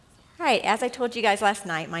right, as I told you guys last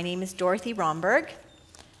night, my name is Dorothy Romberg.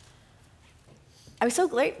 I was so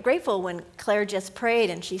grateful when Claire just prayed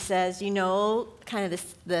and she says, kind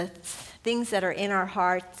of the things that are in our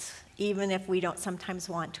hearts, even if we don't sometimes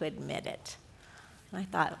want to admit it. And I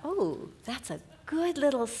thought, oh, that's a good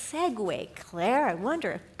little segue, Claire. I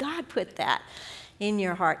wonder if God put that in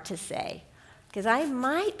your heart to say. Because I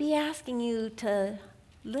might be asking you to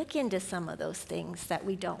look into some of those things that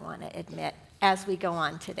we don't want to admit as we go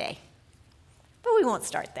on today. But we won't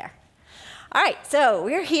start there. All right, so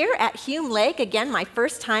we're here at Hume Lake. Again, my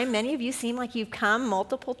first time. Many of you seem like you've come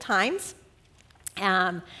multiple times.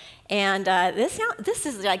 This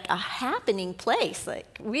is like a happening place.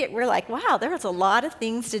 Like we're like, wow, there's a lot of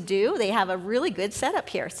things to do. They have a really good setup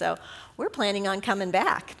here, so we're planning on coming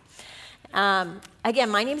back. Again,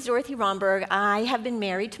 my name is Dorothy Romberg. I have been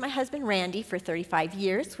married to my husband, Randy, for 35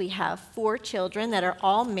 years. We have 4 children that are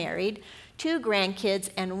all married, 2 grandkids,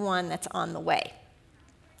 and 1 that's on the way.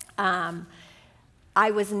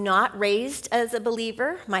 I was not raised as a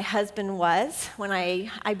believer. My husband was. When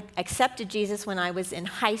I accepted Jesus when I was in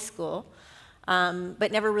high school,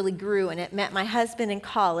 but never really grew in it. Met my husband in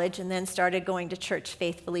college and then started going to church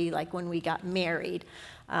faithfully like when we got married.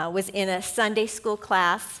 Was in a Sunday school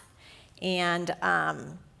class, and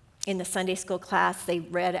in the Sunday school class they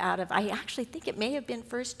read out of, I actually think it may have been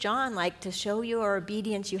 1 John, like, to show your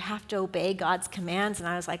obedience you have to obey God's commands. And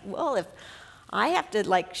I was like, well, if I have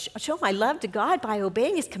to show my love to God by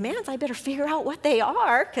obeying his commands, I better figure out what they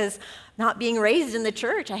are, because not being raised in the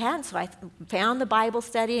church, I hadn't. So I found the Bible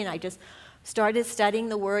study and I just started studying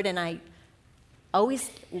the Word, and I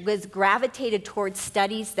always was gravitated towards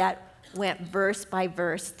studies that went verse by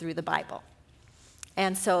verse through the Bible.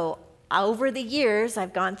 And so over the years,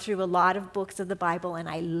 I've gone through a lot of books of the Bible, and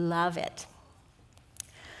I love it.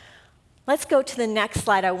 Let's go to the next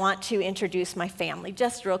slide. I want to introduce my family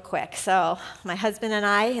just real quick. So my husband and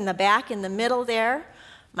I in the back, in the middle there,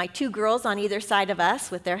 my 2 girls on either side of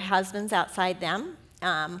us with their husbands outside them,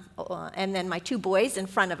 and then my 2 boys in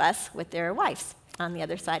front of us with their wives on the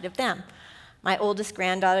other side of them. My oldest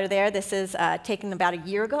granddaughter there, this is taken about a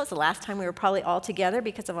year ago. It's the last time we were probably all together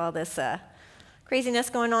because of all this craziness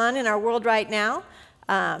going on in our world right now.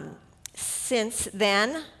 Since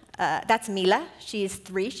then, that's Mila. She's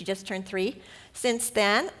 3. She just turned 3. Since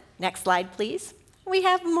then, next slide, please. We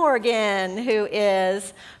have Morgan, who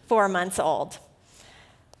is 4 months old.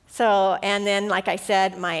 So, and then, like I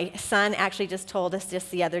said, my son actually just told us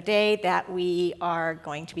just the other day that we are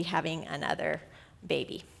going to be having another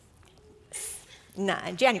baby.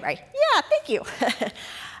 In January. Yeah, thank you.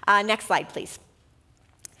 Next slide, please.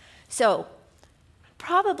 So,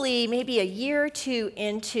 probably maybe a year or 2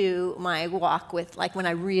 into my walk with, like when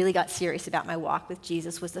I really got serious about my walk with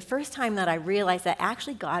Jesus, was the first time that I realized that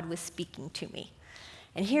actually God was speaking to me.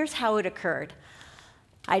 And here's how it occurred.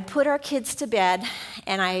 I'd put our kids to bed,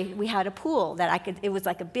 and we had a pool that it was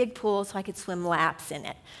like a big pool, so I could swim laps in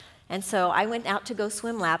it. And so I went out to go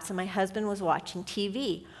swim laps, and my husband was watching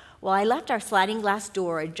TV. Well, I left our sliding glass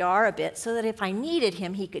door ajar a bit so that if I needed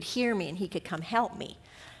him, he could hear me and he could come help me.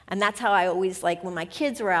 And that's how I always, when my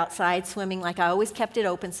kids were outside swimming, I always kept it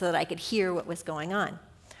open so that I could hear what was going on.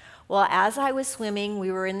 Well, as I was swimming,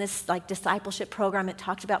 we were in this discipleship program that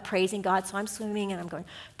talked about praising God. So I'm swimming and I'm going,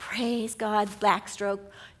 praise God, backstroke,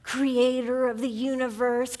 creator of the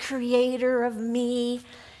universe, creator of me.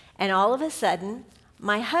 And all of a sudden,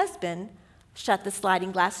 my husband shut the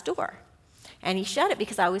sliding glass door. And he shut it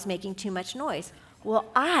because I was making too much noise.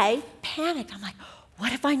 Well, I panicked. I'm like,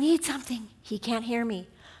 what if I need something? He can't hear me.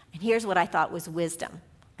 And here's what I thought was wisdom.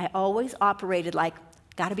 I always operated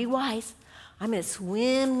gotta be wise. I'm going to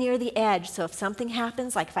swim near the edge, so if something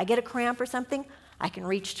happens, if I get a cramp or something, I can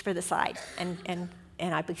reach for the side and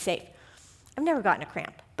I'd be safe. I've never gotten a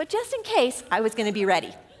cramp, but just in case, I was going to be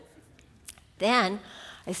ready. Then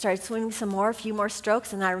I started swimming some more, a few more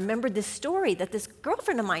strokes, and I remembered this story that this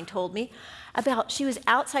girlfriend of mine told me about. She was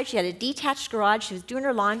outside, she had a detached garage, she was doing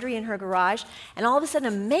her laundry in her garage, and all of a sudden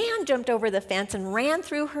a man jumped over the fence and ran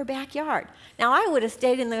through her backyard. Now I would have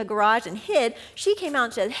stayed in the garage and hid. She came out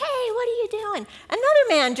and said, hey, what are you doing? Another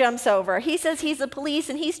man jumps over. He says he's the police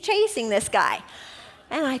and he's chasing this guy.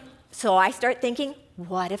 So I start thinking,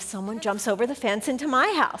 what if someone jumps over the fence into my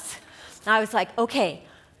house? And I was like, okay,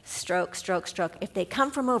 stroke, stroke, stroke. If they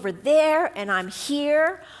come from over there and I'm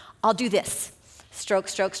here, I'll do this. Stroke,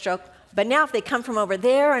 stroke, stroke. But now if they come from over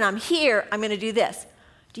there and I'm here, I'm going to do this.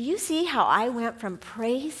 Do you see how I went from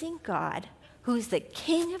praising God, who's the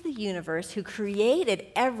king of the universe, who created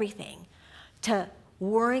everything, to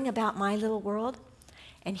worrying about my little world?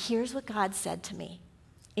 And here's what God said to me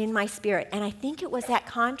in my spirit. And I think it was that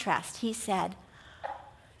contrast. He said,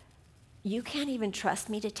 you can't even trust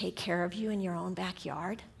me to take care of you in your own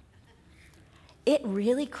backyard? It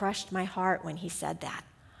really crushed my heart when he said that.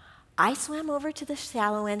 I swam over to the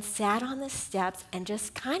shallow end, sat on the steps, and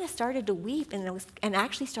just kind of started to weep and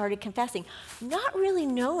actually started confessing, not really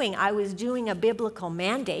knowing I was doing a biblical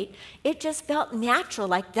mandate. It just felt natural,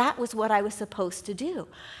 like that was what I was supposed to do.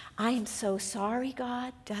 I am so sorry,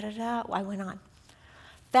 God, da-da-da. I went on.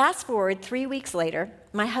 Fast forward 3 weeks later,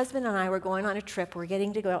 my husband and I were going on a trip. We're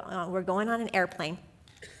going on an airplane.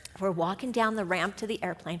 We're walking down the ramp to the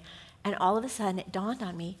airplane, and all of a sudden it dawned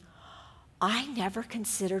on me, I never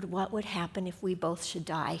considered what would happen if we both should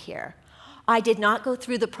die here. I did not go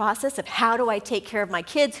through the process of how do I take care of my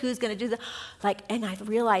kids, who's going to do and I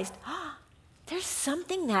realized, there's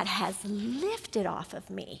something that has lifted off of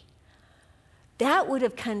me. That would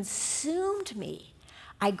have consumed me.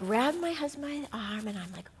 I grabbed my husband by the arm and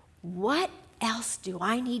I'm like, what else do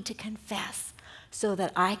I need to confess so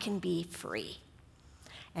that I can be free?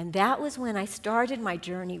 And that was when I started my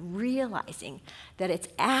journey realizing that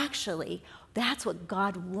that's what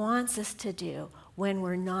God wants us to do when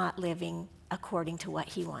we're not living according to what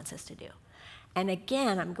he wants us to do. And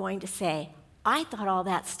again, I'm going to say, I thought all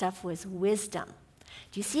that stuff was wisdom.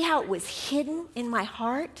 Do you see how it was hidden in my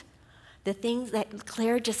heart? The things that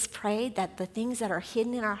Claire just prayed, that the things that are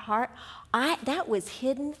hidden in our heart, that was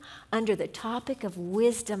hidden under the topic of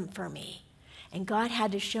wisdom for me. And God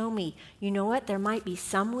had to show me, you know what, there might be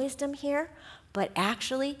some wisdom here, but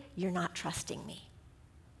actually, you're not trusting me.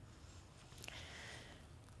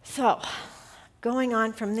 So, going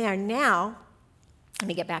on from there, now, let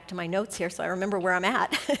me get back to my notes here so I remember where I'm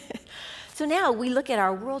at. So now we look at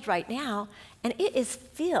our world right now, and it is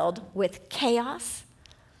filled with chaos.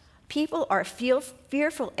 People are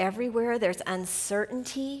fearful everywhere. There's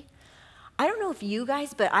uncertainty. I don't know if you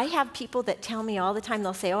guys, but I have people that tell me all the time,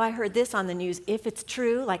 they'll say, I heard this on the news. If it's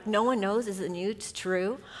true, like no one knows is the news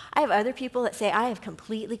true. I have other people that say, I have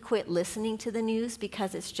completely quit listening to the news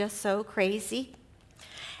because it's just so crazy.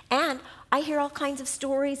 And I hear all kinds of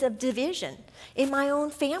stories of division. In my own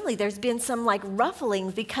family, there's been some ruffling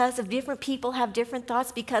because of different people have different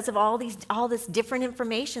thoughts because of all this different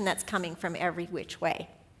information that's coming from every which way.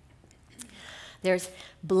 There's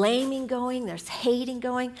blaming going, there's hating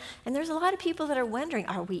going, and there's a lot of people that are wondering,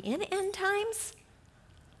 are we in end times?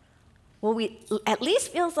 Well, we at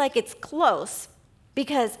least feels like it's close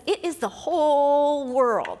because it is the whole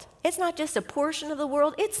world. It's not just a portion of the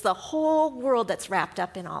world, it's the whole world that's wrapped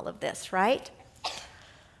up in all of this, right?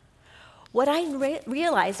 What I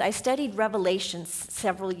realized, I studied Revelation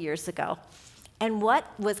several years ago, and what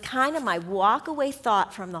was kind of my walk-away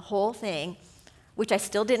thought from the whole thing, which I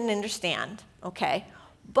still didn't understand, okay?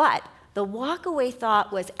 But the walk-away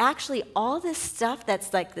thought was actually all this stuff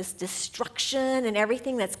that's like this destruction and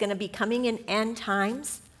everything that's going to be coming in end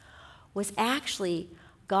times was actually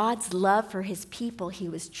God's love for his people. He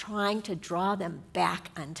was trying to draw them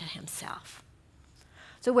back unto himself.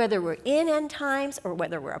 So whether we're in end times or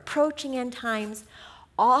whether we're approaching end times,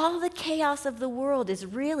 all the chaos of the world is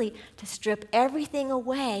really to strip everything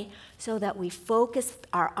away so that we focus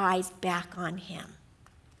our eyes back on him.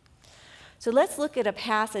 So let's look at a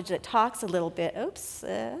passage that talks a little bit,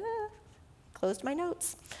 closed my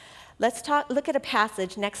notes. Look at a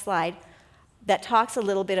passage, next slide, that talks a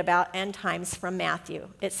little bit about end times from Matthew.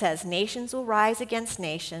 It says, nations will rise against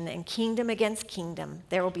nation and kingdom against kingdom.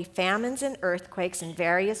 There will be famines and earthquakes in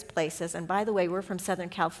various places. And by the way, we're from Southern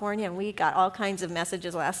California, and we got all kinds of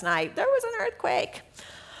messages last night. There was an earthquake.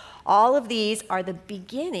 All of these are the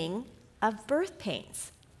beginning of birth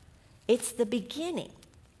pains. It's the beginning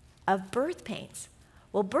of birth pains.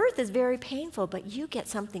 Well, birth is very painful, but you get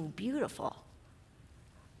something beautiful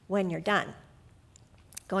when you're done.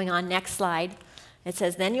 Going on, next slide. It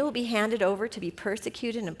says, then you will be handed over to be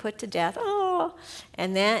persecuted and put to death.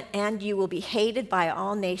 And you will be hated by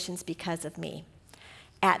all nations because of me.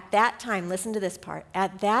 At that time, listen to this part.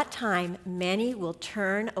 At that time, many will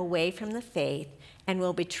turn away from the faith and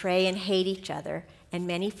will betray and hate each other, and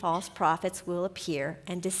many false prophets will appear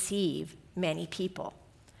and deceive many people.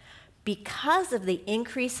 Because of the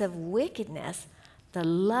increase of wickedness, the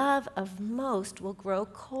love of most will grow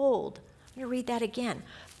cold. I'm going to read that again.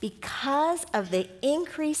 Because of the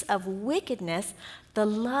increase of wickedness, the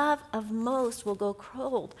love of most will go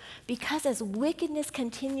cold. Because as wickedness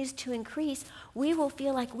continues to increase, we will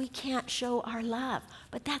feel like we can't show our love.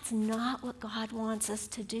 But that's not what God wants us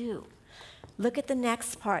to do. Look at the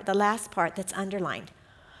next part, the last part that's underlined.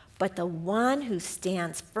 But the one who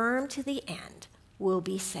stands firm to the end will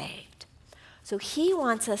be saved. So he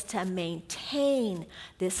wants us to maintain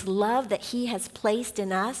this love that he has placed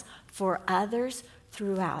in us for others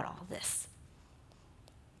throughout all this.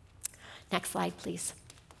 Next slide, please.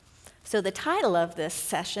 So the title of this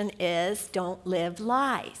session is Don't Live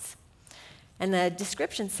Lies. And the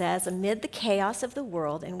description says, amid the chaos of the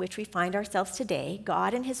world in which we find ourselves today,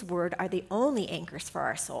 God and his word are the only anchors for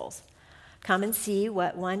our souls. Come and see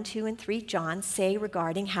what 1, 2, and 3 John say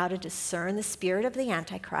regarding how to discern the spirit of the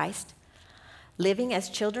Antichrist, living as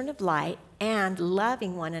children of light and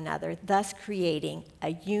loving one another, thus creating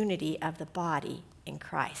a unity of the body in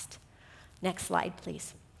Christ. Next slide,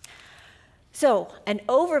 please. So, an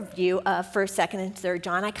overview of 1st, 2nd, and 3rd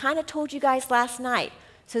John. I kind of told you guys last night.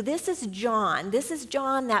 So this is John. This is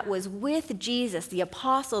John that was with Jesus, the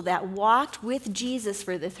apostle that walked with Jesus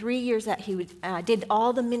for the 3 years that he did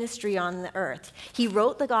all the ministry on the earth. He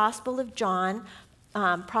wrote the Gospel of John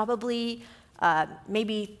probably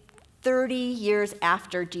maybe 30 years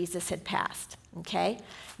after Jesus had passed, okay?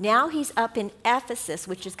 Now he's up in Ephesus,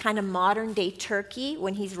 which is kind of modern-day Turkey,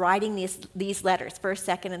 when he's writing these letters,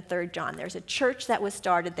 1st, 2nd, and 3rd John. There's a church that was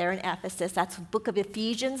started there in Ephesus. That's the book of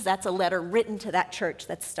Ephesians. That's a letter written to that church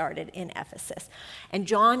that started in Ephesus. And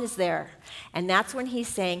John is there, and that's when he's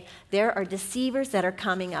saying, there are deceivers that are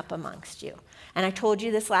coming up amongst you. And I told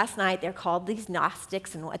you this last night. They're called these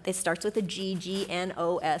Gnostics, and it starts with a G,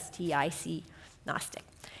 G-N-O-S-T-I-C, Gnostic.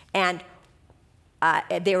 And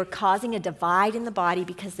they were causing a divide in the body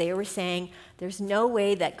because they were saying there's no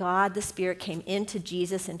way that God, the Spirit, came into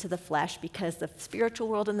Jesus, into the flesh, because the spiritual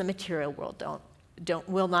world and the material world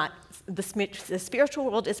will not. The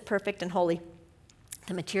spiritual world is perfect and holy.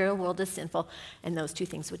 The material world is sinful, and those two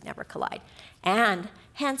things would never collide. And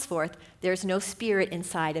henceforth, there's no spirit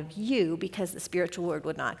inside of you because the spiritual world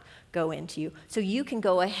would not go into you. So you can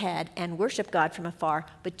go ahead and worship God from afar,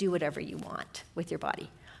 but do whatever you want with your body.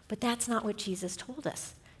 But that's not what Jesus told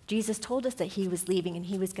us. Jesus told us that he was leaving and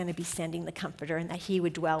he was going to be sending the Comforter and that he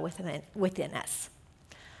would dwell within us.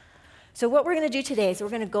 So what we're going to do today is we're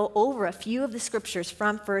going to go over a few of the scriptures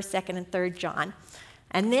from 1st, 2nd, and 3rd John.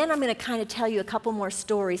 And then I'm going to kind of tell you a couple more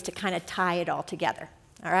stories to kind of tie it all together.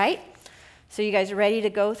 All right? So you guys are ready to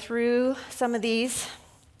go through some of these?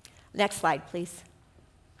 Next slide, please.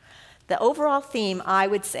 The overall theme, I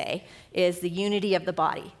would say, is the unity of the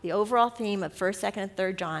body. The overall theme of 1st, 2nd, and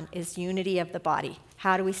 3rd John is unity of the body.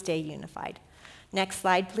 How do we stay unified? Next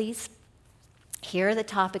slide, please. Here are the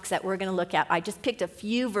topics that we're going to look at. I just picked a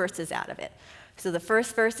few verses out of it. So the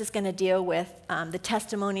first verse is going to deal with the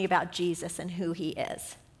testimony about Jesus and who he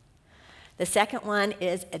is. The second one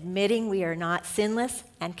is admitting we are not sinless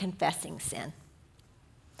and confessing sin.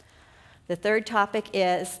 The third topic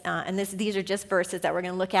is, and these are just verses that we're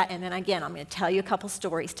going to look at, and then again, I'm going to tell you a couple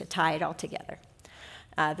stories to tie it all together.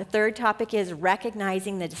 The third topic is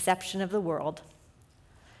recognizing the deception of the world.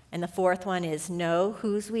 And the fourth one is know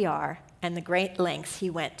whose we are and the great lengths he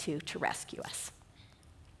went to rescue us.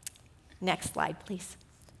 Next slide, please.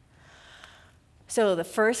 So the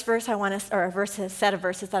first verse set of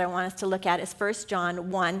verses that I want us to look at is 1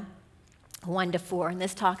 John 1:1-4, and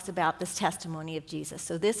this talks about this testimony of Jesus.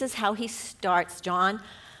 So this is how he starts. John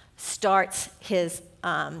starts his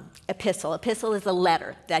epistle. Epistle is a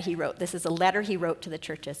letter that he wrote. This is a letter he wrote to the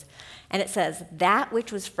churches. And it says, that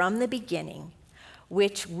which was from the beginning,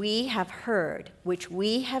 which we have heard, which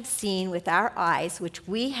we have seen with our eyes, which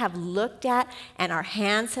we have looked at and our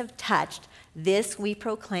hands have touched, this we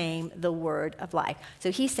proclaim, the word of life. So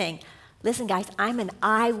he's saying, listen, guys, I'm an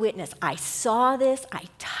eyewitness. I saw this. I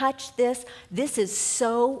touched this. This is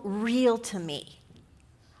so real to me.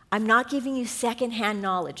 I'm not giving you secondhand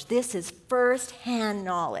knowledge. This is firsthand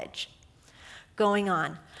knowledge. Going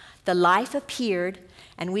on. The life appeared,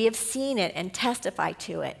 and we have seen it and testify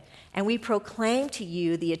to it. And we proclaim to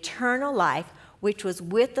you the eternal life which was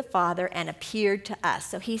with the Father and appeared to us.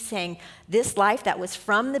 So he's saying this life that was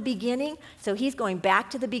from the beginning. So he's going back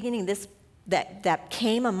to the beginning. This that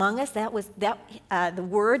came among us, that was the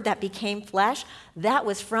word that became flesh, that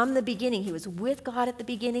was from the beginning. He was with God at the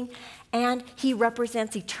beginning, and he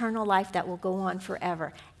represents eternal life that will go on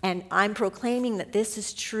forever. And I'm proclaiming that this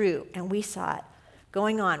is true, and we saw it.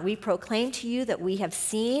 Going on, we proclaim to you that we have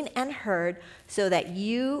seen and heard, so that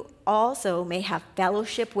you also may have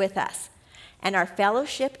fellowship with us. And our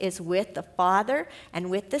fellowship is with the Father and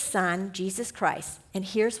with the Son, Jesus Christ. And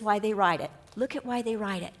here's why they write it. Look at why they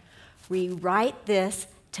write it. We write this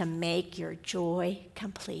to make your joy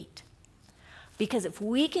complete. Because if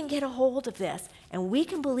we can get a hold of this and we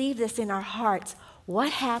can believe this in our hearts,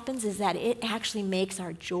 what happens is that it actually makes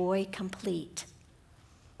our joy complete.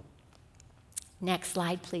 Next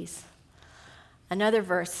slide, please. Another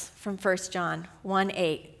verse from 1 John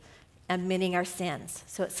 1:8, admitting our sins.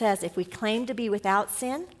 So it says, if we claim to be without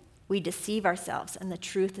sin, we deceive ourselves, and the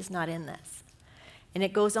truth is not in this. And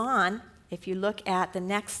it goes on, If you look at the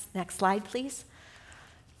next slide, please.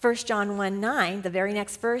 1 John 1:9, the very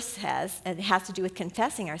next verse says, and it has to do with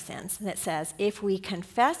confessing our sins, and it says, if we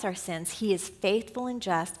confess our sins, he is faithful and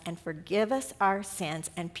just and forgive us our sins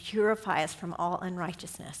and purify us from all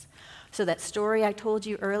unrighteousness. So that story I told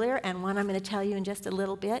you earlier, and one I'm going to tell you in just a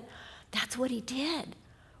little bit, that's what he did.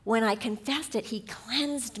 When I confessed it, he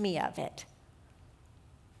cleansed me of it.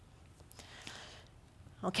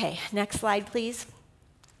 Okay, next slide, please.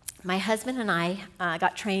 My husband and I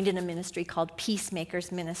got trained in a ministry called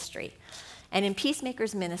Peacemakers Ministry. And in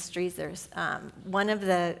Peacemakers Ministries, there's one of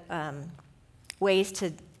the ways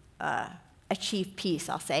to achieve peace,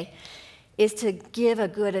 I'll say, is to give a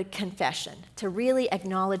good confession, to really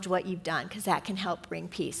acknowledge what you've done, because that can help bring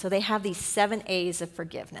peace. So they have these 7 A's of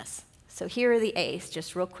forgiveness. So here are the A's,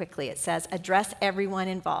 just real quickly. It says, address everyone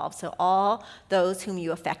involved, so all those whom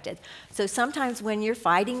you affected. So sometimes when you're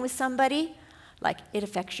fighting with somebody, like it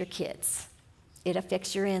affects your kids, it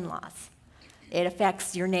affects your in-laws, it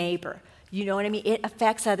affects your neighbor. You know what I mean? It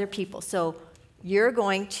affects other people. So you're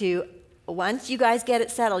going to, once you guys get it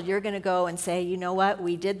settled, you're going to go and say, you know what,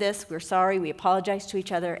 we did this, we're sorry, we apologize to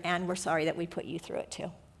each other, and we're sorry that we put you through it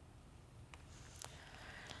too.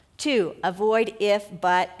 2, avoid if,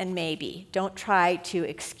 but, and maybe. Don't try to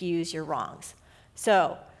excuse your wrongs.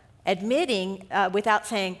 So admitting without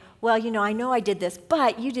saying, well, you know I did this,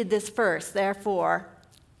 but you did this first, therefore.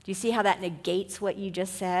 Do you see how that negates what you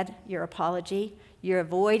just said, your apology? You're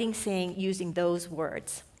avoiding using those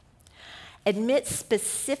words. Admit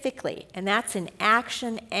specifically, and that's in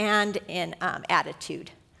action and in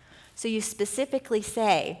attitude. So you specifically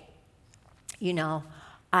say, you know,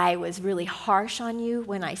 I was really harsh on you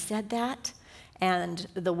when I said that, and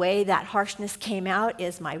the way that harshness came out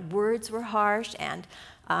is my words were harsh, and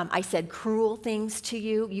I said cruel things to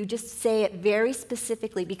you. You just say it very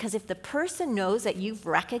specifically, because if the person knows that you've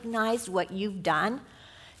recognized what you've done,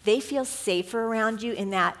 they feel safer around you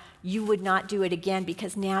in that you would not do it again,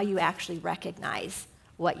 because now you actually recognize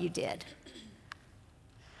what you did.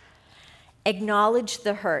 Acknowledge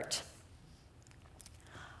the hurt.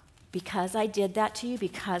 Because I did that to you,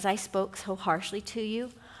 because I spoke so harshly to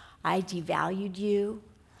you, I devalued you.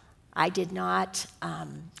 I did not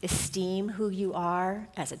esteem who you are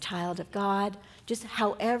as a child of God. Just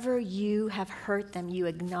however you have hurt them, you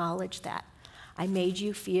acknowledge that. I made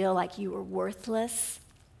you feel like you were worthless.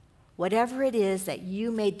 Whatever it is that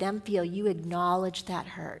you made them feel, you acknowledge that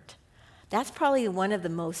hurt. That's probably one of the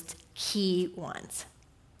most key ones.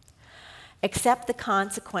 Accept the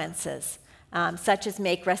consequences. Such as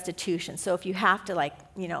make restitution. So if you have to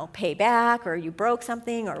pay back, or you broke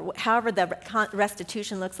something, or however the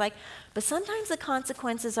restitution looks like. But sometimes the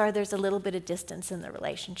consequences are there's a little bit of distance in the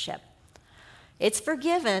relationship. It's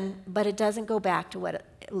forgiven, but it doesn't go back to what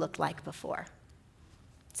it looked like before.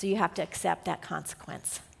 So you have to accept that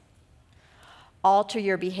consequence. Alter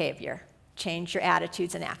your behavior. Change your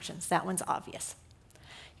attitudes and actions. That one's obvious.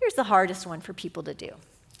 Here's the hardest one for people to do.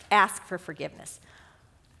 Ask for forgiveness.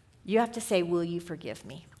 You have to say, will you forgive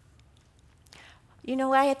me? You know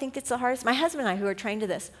why I think it's the hardest? My husband and I, who are trained to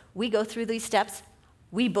this, we go through these steps,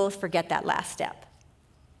 we both forget that last step.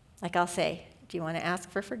 Like I'll say, do you want to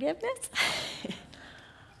ask for forgiveness?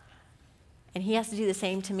 And he has to do the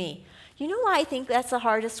same to me. You know why I think that's the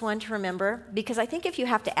hardest one to remember? Because I think if you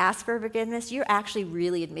have to ask for forgiveness, you're actually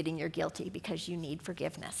really admitting you're guilty because you need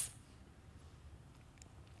forgiveness.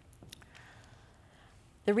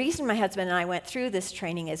 The reason my husband and I went through this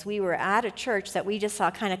training is we were at a church that we just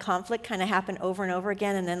saw kind of conflict kind of happen over and over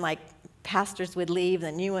again, and then pastors would leave,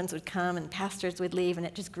 the new ones would come, and pastors would leave, and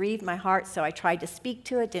it just grieved my heart, so I tried to speak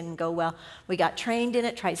to it, didn't go well. We got trained in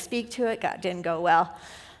it, tried to speak to it, didn't go well.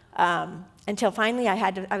 Until finally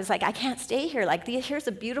I was like, I can't stay here. Here's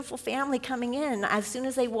a beautiful family coming in. As soon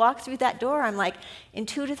as they walk through that door, I'm like, in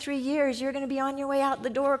 2 to 3 years, you're going to be on your way out the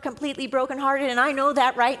door completely brokenhearted, and I know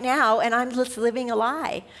that right now, and I'm just living a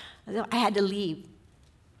lie. I had to leave.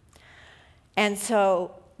 And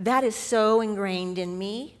so that is so ingrained in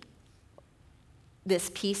me,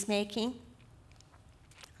 this peacemaking.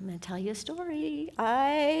 I'm going to tell you a story.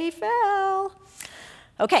 I fell.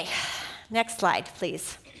 Okay, next slide,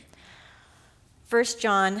 please. 1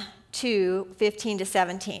 John 2, 15 to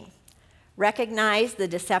 17. Recognize the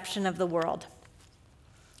deception of the world.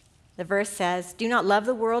 The verse says, do not love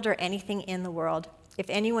the world or anything in the world. If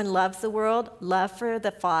anyone loves the world, love for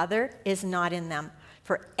the Father is not in them.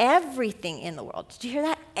 For everything in the world, did you hear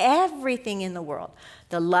that? Everything in the world,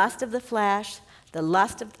 the lust of the flesh, the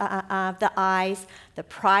lust of the eyes, the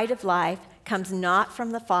pride of life, comes not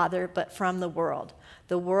from the Father, but from the world.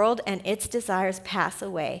 The world and its desires pass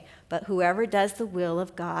away, but whoever does the will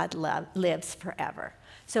of God lives forever.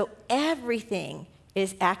 So everything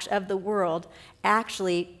is of the world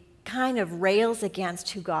actually kind of rails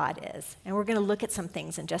against who God is. And we're going to look at some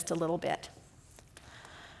things in just a little bit.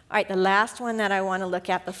 All right, the last one that I want to look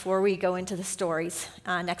at before we go into the stories.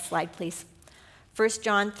 Next slide, please. 1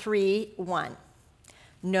 John 3:1.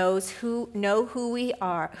 Know who we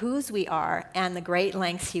are, whose we are, and the great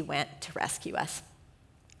lengths he went to rescue us.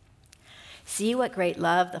 See what great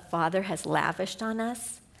love the Father has lavished on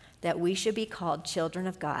us, that we should be called children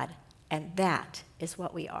of God, and that is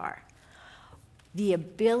what we are. The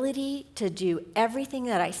ability to do everything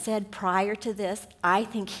that I said prior to this, I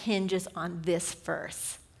think hinges on this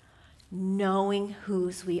verse, knowing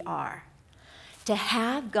whose we are. To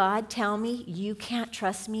have God tell me, you can't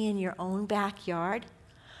trust me in your own backyard,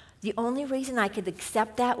 the only reason I could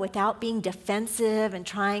accept that without being defensive and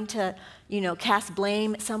trying to, cast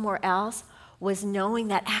blame somewhere else was knowing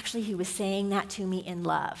that actually he was saying that to me in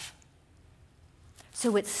love.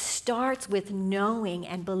 So it starts with knowing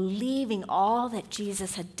and believing all that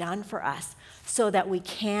Jesus had done for us so that we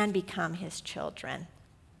can become his children.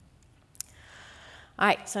 All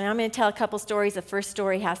right, so now I'm going to tell a couple stories. The first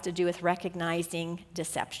story has to do with recognizing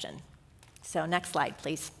deception. So next slide,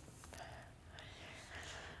 please.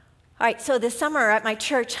 All right, so this summer at my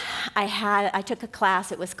church, I took a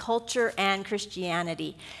class. It was Culture and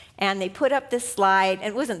Christianity. And they put up this slide, and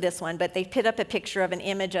it wasn't this one, but they put up a picture of an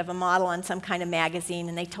image of a model on some kind of magazine,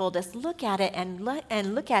 and they told us, look at it and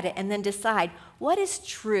look at it, and then decide what is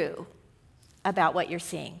true about what you're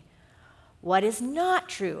seeing, what is not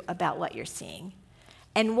true about what you're seeing,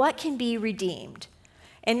 and what can be redeemed.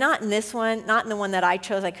 And not in this one, not in the one that I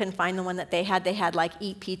chose. I couldn't find the one that they had. They had like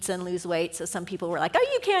eat pizza and lose weight. So some people were like, oh,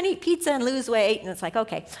 you can't eat pizza and lose weight. And it's like,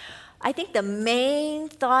 okay. I think the main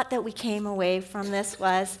thought that we came away from this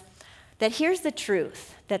was that here's the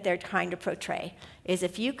truth that they're trying to portray, is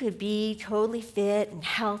if you could be totally fit and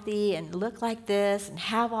healthy and look like this and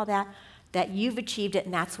have all that, that you've achieved it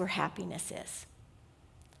and that's where happiness is.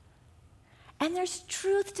 And there's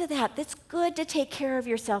truth to that. It's good to take care of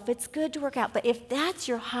yourself. It's good to work out. But if that's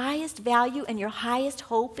your highest value and your highest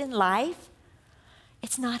hope in life,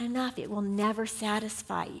 it's not enough. It will never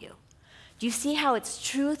satisfy you. Do you see how it's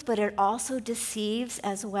truth, but it also deceives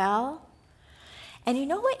as well? And you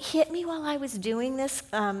know what hit me while I was doing this,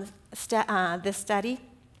 this study?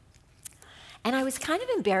 And I was kind of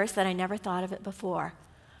embarrassed that I never thought of it before.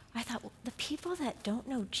 I thought, well, the people that don't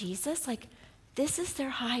know Jesus, this is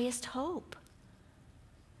their highest hope.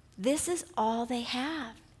 This is all they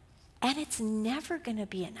have, and it's never going to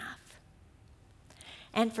be enough.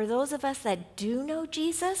 And for those of us that do know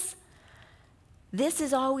Jesus, this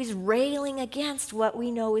is always railing against what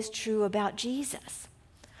we know is true about Jesus.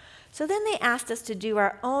 So then they asked us to do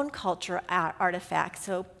our own culture artifact.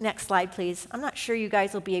 So next slide, please. I'm not sure you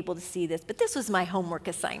guys will be able to see this, but this was my homework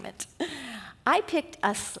assignment. I picked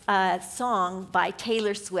a song by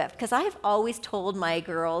Taylor Swift because I have always told my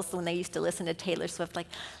girls when they used to listen to Taylor Swift,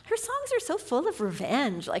 her songs are so full of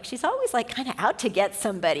revenge. She's always kind of out to get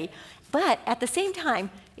somebody. But at the same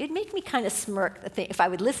time, it'd make me kind of smirk. If I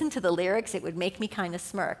would listen to the lyrics, it would make me kind of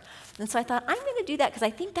smirk. And so I thought, I'm going to do that because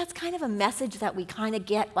I think that's kind of a message that we kind of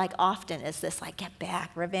get often is this get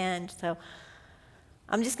back, revenge. So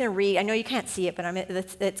I'm just going to read. I know you can't see it, but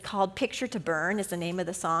it's called Picture to Burn is the name of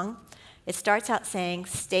the song. It starts out saying,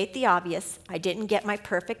 state the obvious, I didn't get my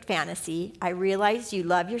perfect fantasy. I realize you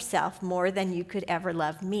love yourself more than you could ever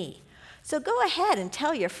love me. So go ahead and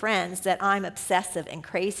tell your friends that I'm obsessive and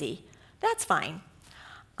crazy. That's fine.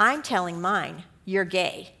 I'm telling mine, you're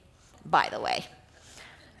gay, by the way.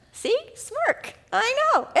 See? Smirk.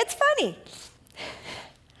 I know. It's funny.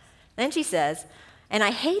 Then she says, and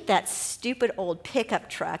I hate that stupid old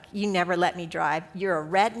pickup truck you never let me drive. You're a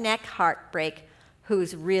redneck heartbreak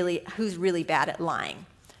who's really bad at lying.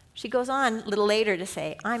 She goes on a little later to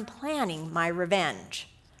say, I'm planning my revenge.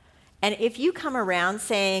 And if you come around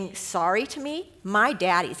saying sorry to me, my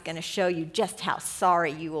daddy's going to show you just how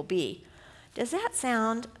sorry you will be. Does that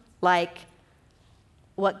sound like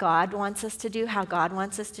what God wants us to do, how God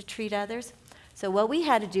wants us to treat others? So what we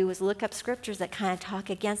had to do was look up scriptures that kind of talk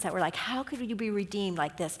against that. We're like, how could you be redeemed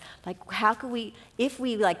like this? How could we, if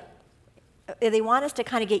we they want us to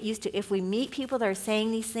kind of get used to, if we meet people that are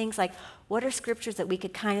saying these things, what are scriptures that we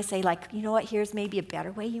could kind of say, you know what, here's maybe a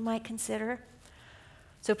better way you might consider?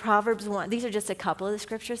 So Proverbs 1, these are just a couple of the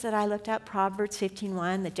scriptures that I looked up. Proverbs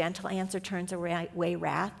 15:1, the gentle answer turns away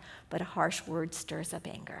wrath, but a harsh word stirs up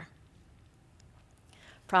anger.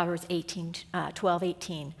 Proverbs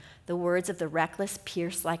 12:18, the words of the reckless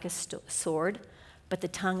pierce like a sword, but the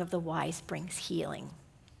tongue of the wise brings healing.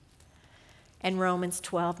 And Romans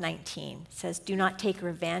 12:19 says, do not take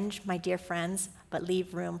revenge, my dear friends, but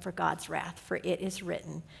leave room for God's wrath, for it is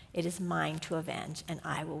written, it is mine to avenge, and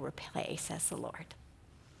I will repay, says the Lord.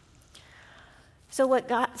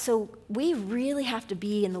 So we really have to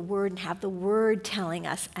be in the Word and have the Word telling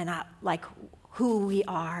us who we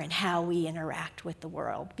are and how we interact with the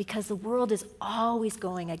world, because the world is always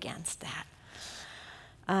going against that.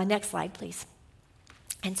 Next slide, please.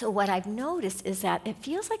 And so what I've noticed is that it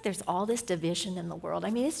feels like there's all this division in the world.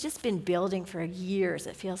 I mean, it's just been building for years.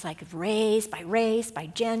 It feels like race, by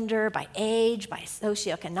gender, by age, by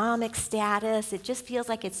socioeconomic status. It just feels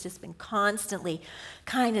like it's just been constantly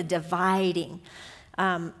kind of dividing.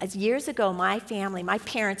 As years ago, my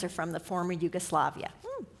parents are from the former Yugoslavia.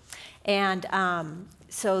 And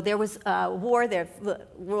so there was a war there.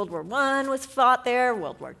 World War I was fought there,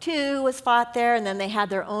 World War II was fought there, and then they had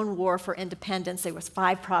their own war for independence. There was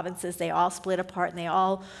 5 provinces. They all split apart, and they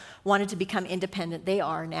all wanted to become independent. They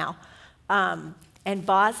are now. And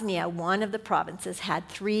Bosnia, one of the provinces, had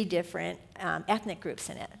 3 different ethnic groups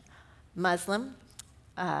in it: Muslim,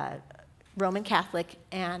 Roman Catholic,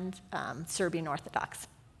 and Serbian Orthodox.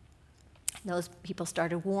 Those people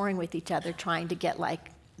started warring with each other, trying to get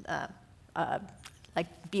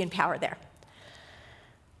be in power there.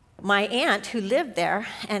 My aunt, who lived there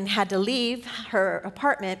and had to leave her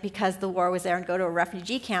apartment because the war was there and go to a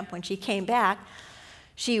refugee camp, when she came back,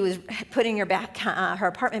 she was putting her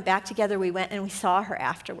apartment back together. We went and we saw her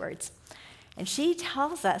afterwards. And she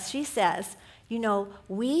tells us, she says,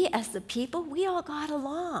 we as the people, we all got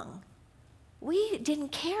along. We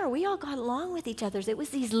didn't care. We all got along with each other. It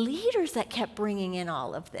was these leaders that kept bringing in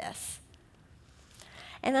all of this.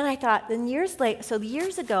 And then I thought,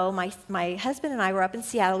 years ago, my husband and I were up in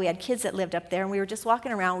Seattle. We had kids that lived up there, and we were just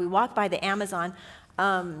walking around. We walked by the Amazon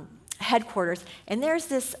headquarters, and there's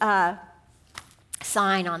this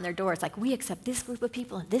sign on their door. It's like, we accept this group of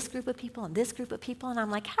people, and this group of people, and this group of people. And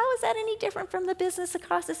I'm like, how is that any different from the business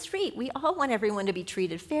across the street? We all want everyone to be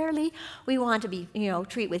treated fairly. We want to be,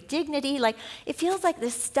 treat with dignity. It feels like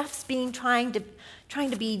this stuff's being trying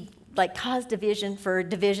to be cause division for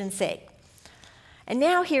division's sake. And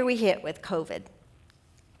now here we hit with COVID.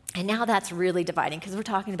 And now that's really dividing, because we're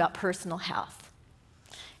talking about personal health.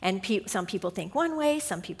 And some people think one way,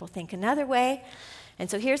 some people think another way. And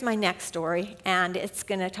so here's my next story, and it's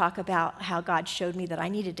going to talk about how God showed me that I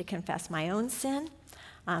needed to confess my own sin,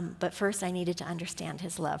 but first I needed to understand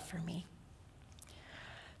his love for me.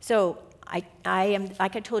 So I am,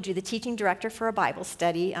 like I told you, the teaching director for a Bible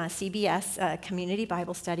study, CBS, Community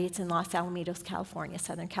Bible Study. It's in Los Alamitos, California,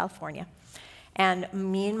 Southern California. And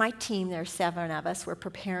me and my team, there are 7 of us, we're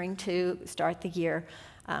preparing to start the year.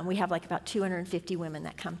 We have about 250 women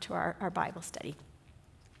that come to our Bible study.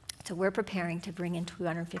 So we're preparing to bring in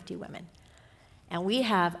 250 women. And we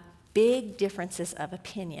have big differences of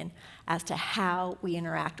opinion as to how we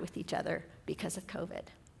interact with each other because of COVID.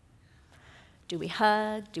 Do we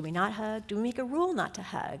hug? Do we not hug? Do we make a rule not to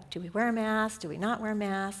hug? Do we wear masks? Do we not wear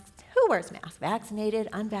masks? Who wears masks? Vaccinated,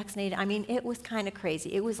 unvaccinated? I mean, it was kind of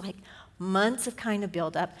crazy. It was months of kind of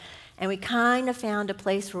buildup, and we kind of found a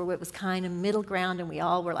place where it was kind of middle ground, and we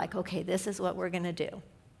all were like, okay, this is what we're going to do.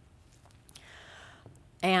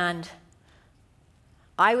 And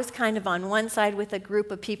I was kind of on one side with a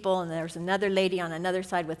group of people, and there was another lady on another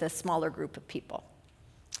side with a smaller group of people,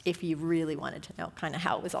 if you really wanted to know kind of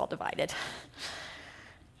how it was all divided.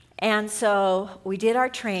 And so we did our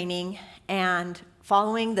training, and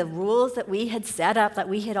following the rules that we had set up, that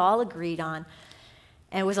we had all agreed on,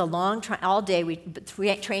 and it was a long all day. We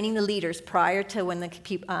training the leaders prior to when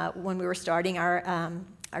we were starting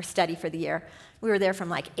our study for the year. We were there from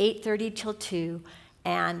 8:30 till 2,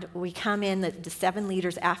 and we come in, the 7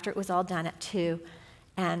 leaders, after it was all done at 2,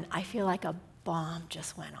 and I feel like a bomb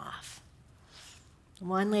just went off.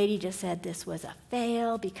 One lady just said this was a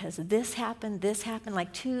fail because this happened,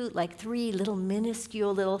 3 little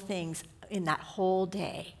minuscule little things in that whole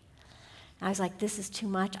day. I was like, this is too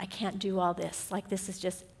much. I can't do all this. This is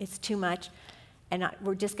just, it's too much. And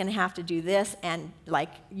we're just going to have to do this. And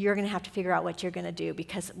you're going to have to figure out what you're going to do,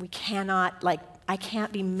 because we cannot, I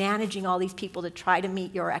can't be managing all these people to try to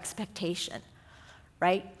meet your expectation,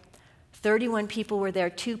 right? 31 people were there.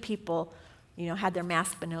 2 people, had their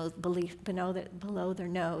mask below their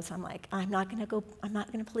nose. I'm like, I'm not going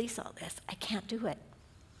to police all this. I can't do it.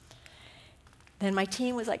 Then my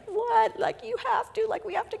team was like, what? You have to,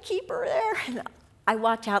 we have to keep her there. And I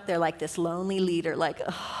walked out there like this lonely leader,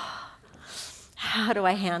 how do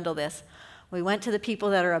I handle this? We went to the people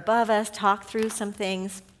that are above us, talked through some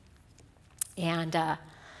things, and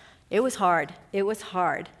it was hard. It was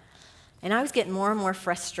hard. And I was getting more and more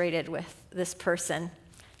frustrated with this person.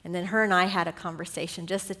 And then her and I had a conversation,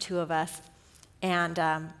 just the 2 of us. And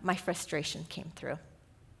my frustration came through.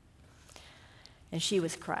 And she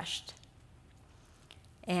was crushed.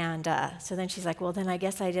 And so then she's like, well, then I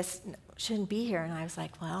guess I just shouldn't be here. And I was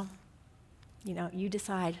like, well, you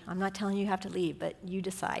decide. I'm not telling you have to leave, but you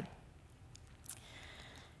decide.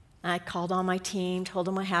 I called on my team, told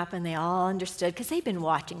them what happened. They all understood because they've been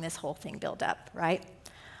watching this whole thing build up, right?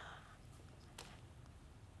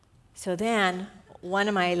 So then one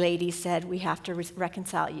of my ladies said, we have to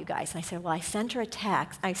reconcile you guys. And I said, well, I sent her a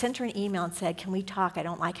text. I sent her an email and said, can we talk? I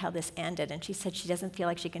don't like how this ended. And she said she doesn't feel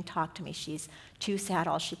like she can talk to me. She's too sad.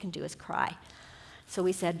 All she can do is cry. So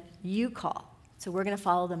we said, you call. So we're going to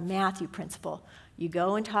follow the Matthew principle. You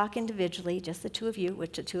go and talk individually, just the two of you,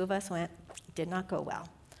 which the two of us went. It did not go well.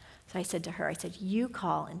 So I said to her, you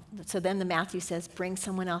call. And so then the Matthew says, bring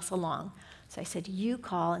someone else along. So I said, you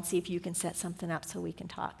call and see if you can set something up so we can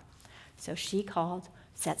talk. So she called,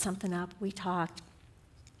 set something up, we talked.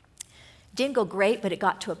 Didn't go great, but it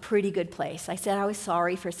got to a pretty good place. I said I was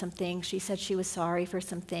sorry for some things. She said she was sorry for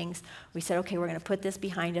some things. We said, okay, we're going to put this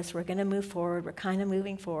behind us. We're going to move forward. We're kind of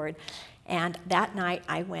moving forward. And that night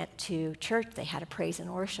I went to church. They had a praise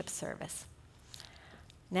and worship service.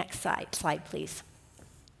 Next slide, please.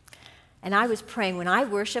 And I was praying. When I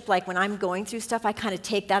worship, like when I'm going through stuff, I kind of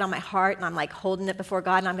take that on my heart and I'm like holding it before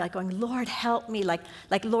God and I'm like going, Lord, help me. Like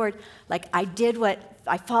Lord, like I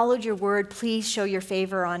followed your word. Please show your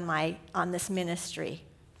favor on this ministry.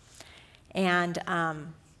 And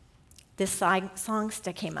this song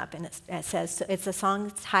came up and it says, it's a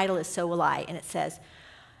song title is So Will I. And it says,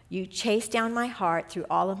 you chase down my heart through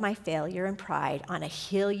all of my failure and pride on a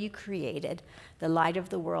hill you created, the light of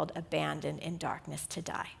the world abandoned in darkness to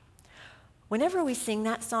die. Whenever we sing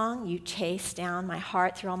that song, you chase down my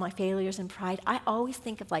heart through all my failures and pride, I always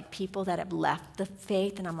think of like people that have left the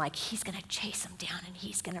faith and I'm like, he's going to chase them down and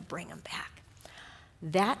he's going to bring them back.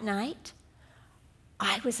 That night,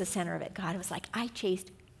 I was the center of it. God was like, I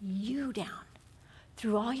chased you down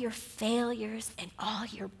through all your failures and all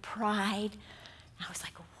your pride. And I was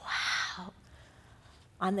like, wow.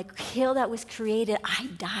 On the hill that was created, I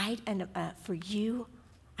died for you.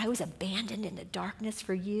 I was abandoned in the darkness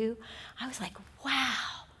for you. I was like,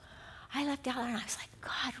 wow. I left out there and I was like,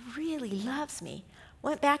 God really loves me.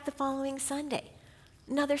 Went back the following Sunday.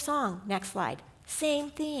 Another song, next slide. Same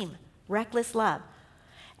theme, reckless love.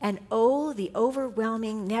 And oh, the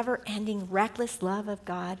overwhelming, never-ending, reckless love of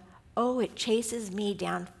God. Oh, it chases me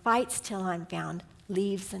down, fights till I'm found,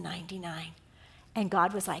 leaves the 99. And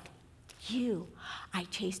God was like, I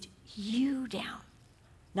chased you down.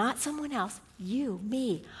 Not someone else, you,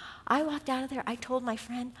 me. I walked out of there, I told my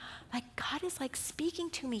friend, like, God is like speaking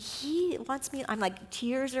to me. He wants me, I'm like,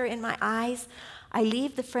 tears are in my eyes. I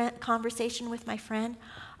leave the conversation with my friend.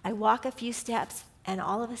 I walk a few steps, and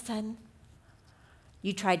all of a sudden,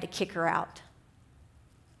 you tried to kick her out.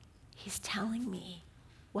 He's telling me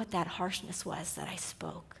what that harshness was that I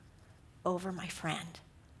spoke over my friend.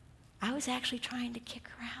 I was actually trying to kick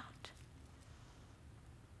her out.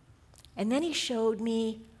 And then he showed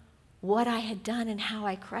me what I had done and how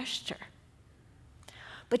I crushed her.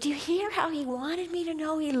 But do you hear how he wanted me to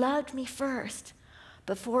know he loved me first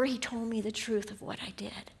before he told me the truth of what I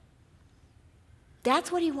did?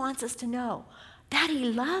 That's what he wants us to know, that he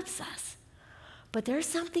loves us. But there's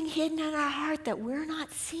something hidden in our heart that we're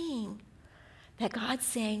not seeing, that God's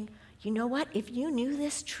saying, you know what? If you knew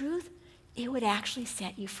this truth, it would actually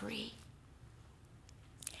set you free.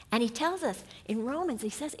 And he tells us in Romans, he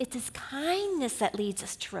says, it's his kindness that leads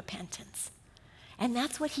us to repentance. And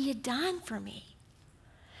that's what he had done for me.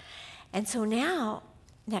 And so now,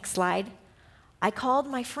 next slide, I called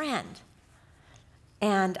my friend.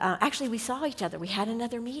 And actually, we saw each other. We had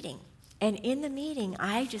another meeting. And in the meeting,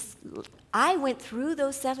 I went through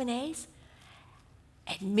those 7 A's,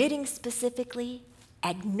 admitting specifically,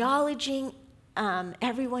 acknowledging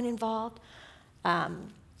everyone involved,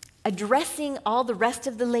 addressing all the rest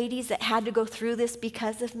of the ladies that had to go through this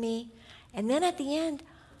because of me. And then at the end,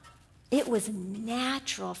 it was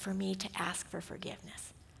natural for me to ask for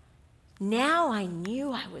forgiveness. Now I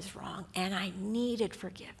knew I was wrong and I needed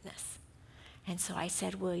forgiveness. And so I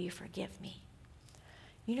said, will you forgive me?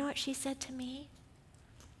 You know what she said to me?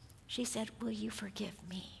 She said, will you forgive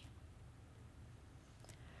me?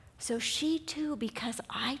 So she too, because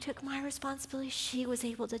I took my responsibility, she was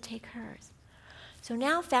able to take hers. So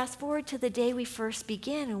now fast forward to the day we first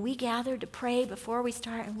begin, and we gathered to pray before we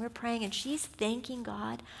start, and we're praying, and she's thanking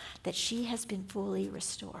God that she has been fully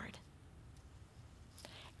restored.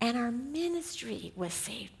 And our ministry was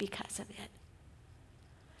saved because of it.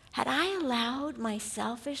 Had I allowed my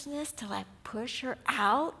selfishness to like push her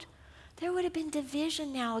out, there would have been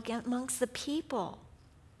division now amongst the people.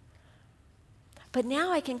 But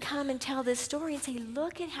now I can come and tell this story and say,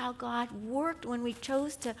 look at how God worked when we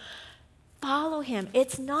chose to follow him.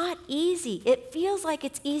 It's not easy. It feels like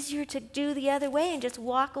it's easier to do the other way and just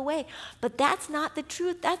walk away. But that's not the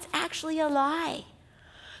truth. That's actually a lie.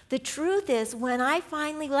 The truth is, when I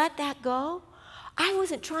finally let that go, I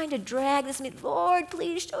wasn't trying to drag this, Lord,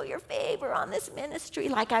 please show your favor on this ministry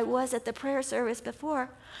like I was at the prayer service before.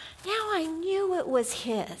 Now I knew it was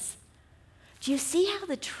his. Do you see how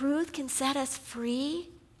the truth can set us free?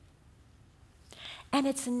 And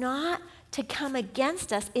it's not to come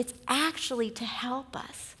against us, it's actually to help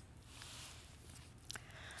us.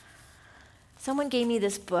 Someone gave me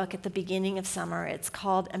this book at the beginning of summer. It's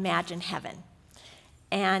called Imagine Heaven.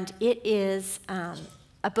 And it is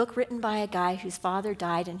a book written by a guy whose father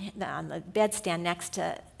died on the bedstand next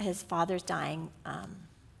to his father's dying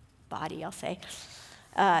body, I'll say.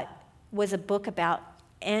 Was a book about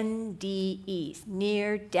NDEs,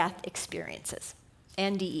 near-death experiences.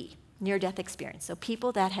 NDE, near-death experience. So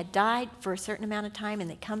people that had died for a certain amount of time and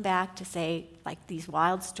they come back to say like these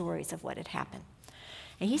wild stories of what had happened.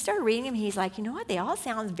 And he started reading them, and he's like, you know what, they all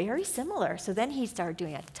sound very similar. So then he started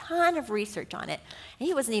doing a ton of research on it. And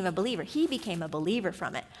he wasn't even a believer. He became a believer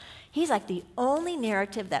from it. He's like, the only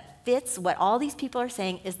narrative that fits what all these people are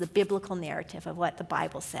saying is the biblical narrative of what the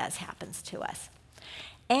Bible says happens to us.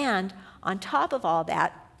 And on top of all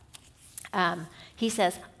that, he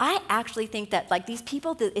says, I actually think that like these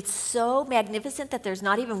people, it's so magnificent that there's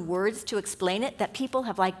not even words to explain it, that people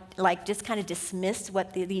have like just kind of dismissed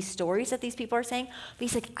what these stories that these people are saying. But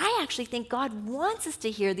he's like, I actually think God wants us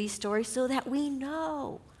to hear these stories so that we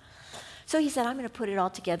know. So he said, I'm going to put it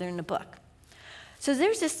all together in a book. So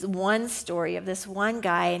there's this one story of this one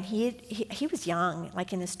guy, and he was young,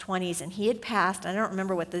 like in his 20s, and he had passed. I don't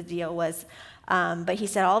remember what the deal was. But he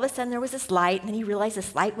said all of a sudden there was this light, and then he realized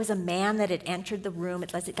this light was a man that had entered the room.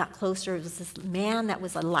 As it got closer, it was this man that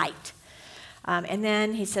was a light. And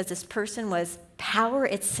then he says this person was power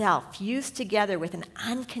itself, fused together with an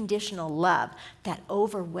unconditional love that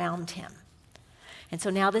overwhelmed him. And so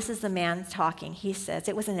now this is the man talking. He says,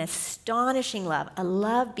 it was an astonishing love, a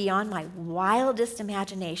love beyond my wildest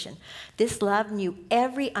imagination. This love knew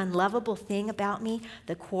every unlovable thing about me,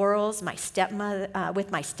 the quarrels with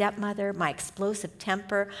my stepmother, my explosive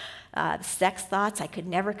temper, sex thoughts I could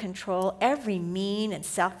never control, every mean and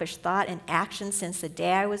selfish thought and action since the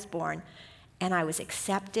day I was born. And I was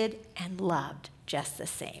accepted and loved just the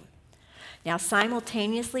same. Now,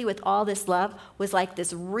 simultaneously with all this love was like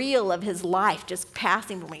this reel of his life just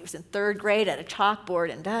passing when he was in third grade at a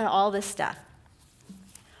chalkboard and all this stuff.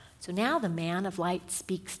 So now the man of light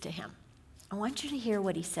speaks to him. I want you to hear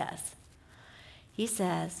what he says. He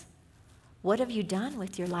says, what have you done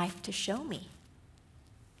with your life to show me?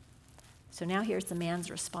 So now here's the man's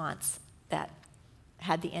response that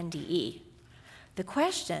had the NDE. The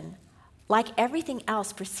question, like everything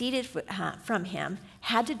else proceeded from him,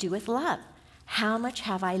 had to do with love. How much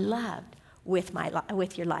have I loved with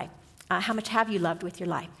your life? How much have you loved with your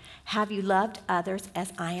life? Have you loved others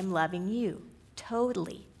as I am loving you?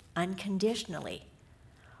 Totally, unconditionally.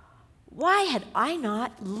 Why had I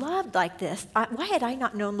not loved like this? Why had I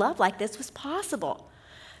not known love like this was possible?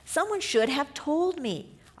 Someone should have told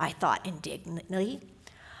me, I thought indignantly.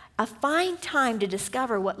 A fine time to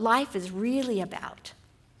discover what life is really about.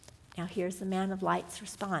 Now here's the man of light's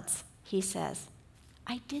response. He says,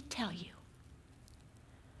 I did tell you.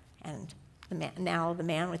 And now the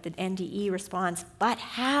man with the NDE responds, but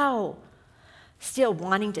how? Still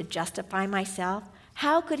wanting to justify myself,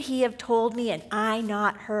 how could he have told me and I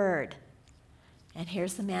not heard? And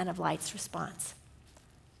here's the man of light's response.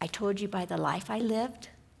 I told you by the life I lived.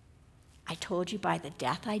 I told you by the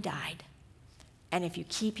death I died. And if you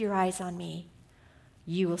keep your eyes on me,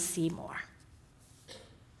 you will see more.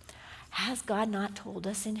 Has God not told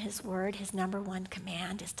us in his word, his number one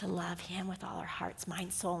command is to love him with all our hearts,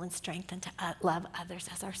 mind, soul, and strength, and to love others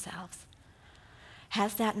as ourselves?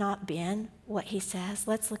 Has that not been what he says?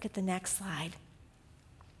 Let's look at the next slide.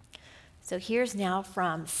 So here's now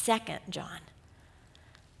from 2 John.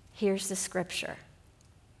 Here's the scripture.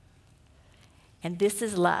 And this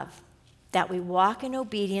is love, that we walk in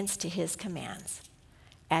obedience to his commands.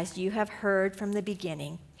 As you have heard from the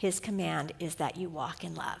beginning, his command is that you walk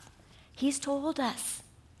in love. He's told us.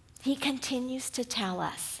 He continues to tell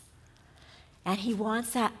us. And he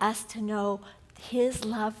wants us to know his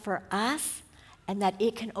love for us and that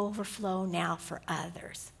it can overflow now for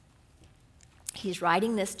others. He's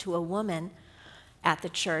writing this to a woman at the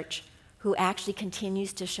church who actually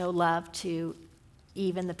continues to show love to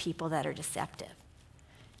even the people that are deceptive.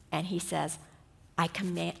 And he says, I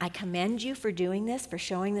commend you for doing this, for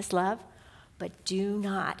showing this love, but do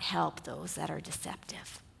not help those that are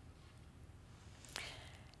deceptive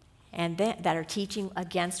and that are teaching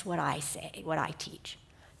against what I say, what I teach.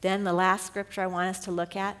 Then the last scripture I want us to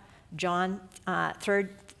look at, 3 John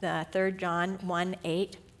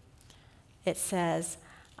 1:8. It says,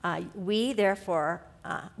 we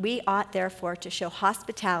ought therefore to show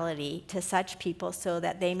hospitality to such people so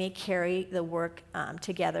that they may carry the work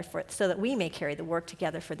together so that we may carry the work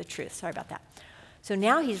together for the truth. Sorry about that. So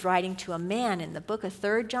now he's writing to a man, and the book of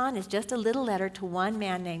 3 John is just a little letter to one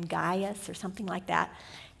man named Gaius or something like that.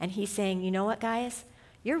 And he's saying, you know what, Gaius?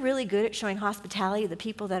 You're really good at showing hospitality to the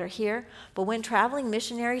people that are here, but when traveling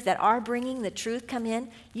missionaries that are bringing the truth come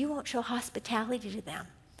in, you won't show hospitality to them.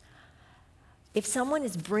 If someone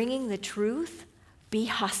is bringing the truth, be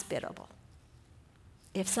hospitable.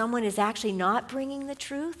 If someone is actually not bringing the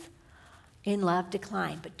truth, in love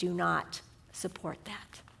decline, but do not support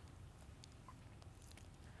that.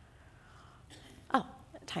 Oh,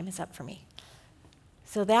 time is up for me.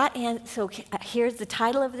 So here's the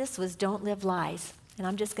title of this was Don't Live Lies. And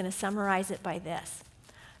I'm just going to summarize it by this.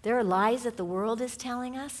 There are lies that the world is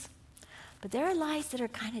telling us, but there are lies that are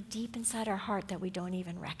kind of deep inside our heart that we don't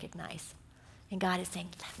even recognize. And God is saying,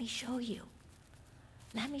 let me show you.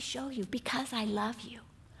 Let me show you because I love you.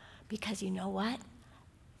 Because you know what?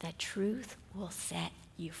 The truth will set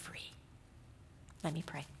you free. Let me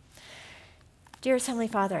pray. Dearest Heavenly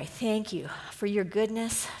Father, I thank you for your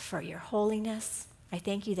goodness, for your holiness. I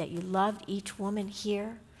thank you that you loved each woman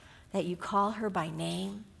here, that you call her by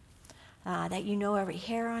name, that you know every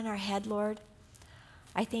hair on our head, Lord.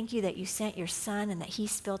 I thank you that you sent your Son and that he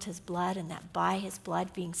spilt his blood, and that by his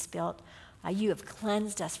blood being spilt, you have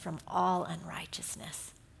cleansed us from all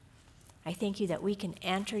unrighteousness. I thank you that we can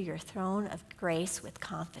enter your throne of grace with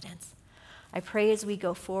confidence. I pray as we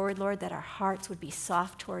go forward, Lord, that our hearts would be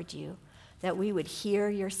soft toward you, that we would hear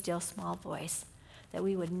your still small voice, that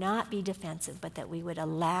we would not be defensive, but that we would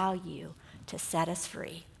allow you to set us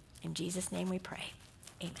free. In Jesus' name we pray.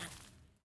 Amen.